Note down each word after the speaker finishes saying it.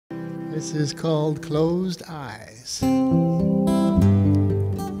This is called Closed Eyes.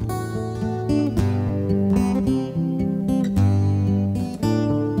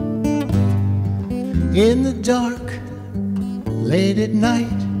 In the dark, late at night,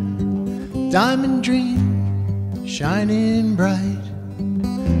 diamond dream shining bright.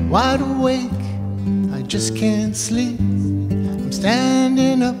 Wide awake, I just can't sleep. I'm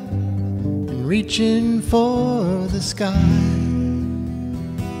standing up and reaching for the sky,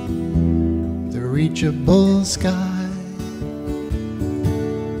 the reachable sky.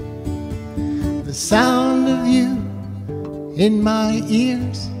 The sound of you in my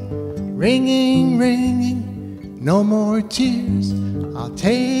ears, ringing, ringing, no more tears. I'll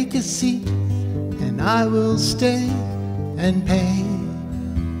take a seat and I will stay and pay.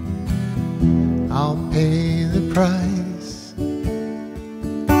 I'll pay the price.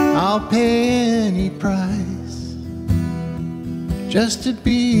 I'll pay any price just to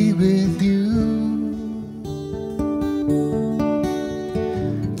be with you.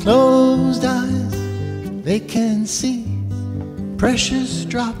 Closed eyes, they can see precious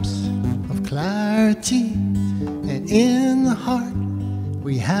drops of clarity, and in the heart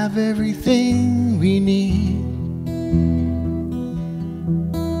we have everything we need.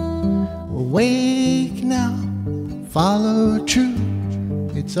 Awake now, follow true.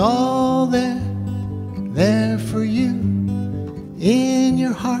 It's all there, there for you. In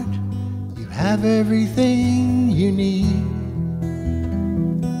your heart you have everything you need,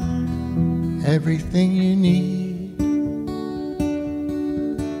 everything you need.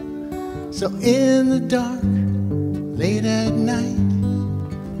 So in the dark, late at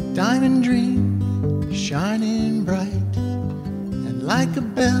night, diamond dream shining bright, and like a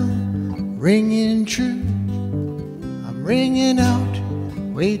bell ringing true, I'm ringing out,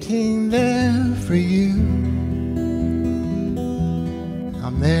 waiting there for you.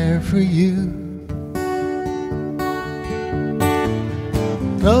 I'm there for you.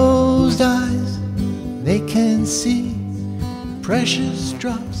 Closed eyes, they can see precious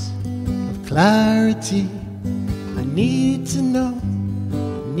drops of clarity. I need to know,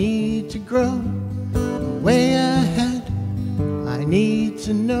 need to grow way ahead. I need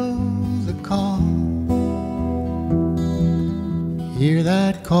to know the call. Hear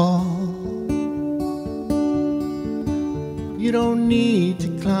that call. You don't need to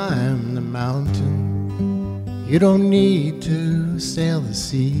climb the mountain. You don't need to sail the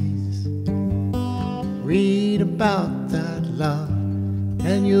seas. Read about that love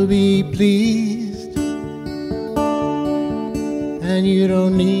and you'll be pleased. And you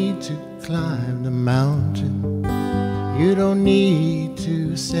don't need to climb the mountain. You don't need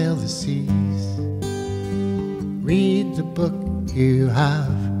to sail the seas. Read the book you have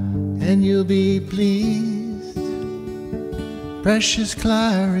and you'll be pleased. Precious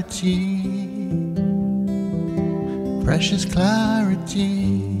clarity, precious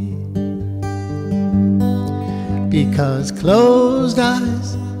clarity. Because closed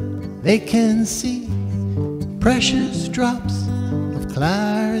eyes, they can see precious drops of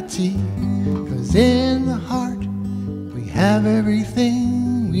clarity. 'Cause in the heart we have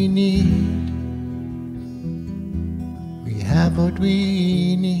everything we need. We have what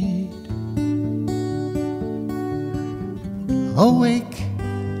we need. Awake,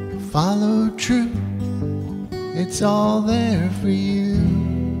 follow true. It's all there for you.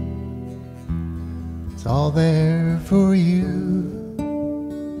 It's all there for you.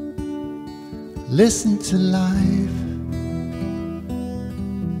 Listen to life.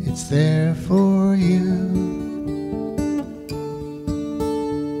 It's there for you.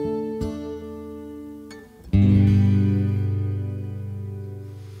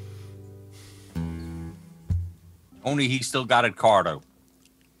 Only he still got it, Cardo.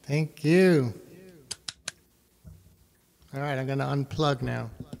 Thank you. All right, I'm going to unplug now.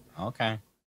 Okay.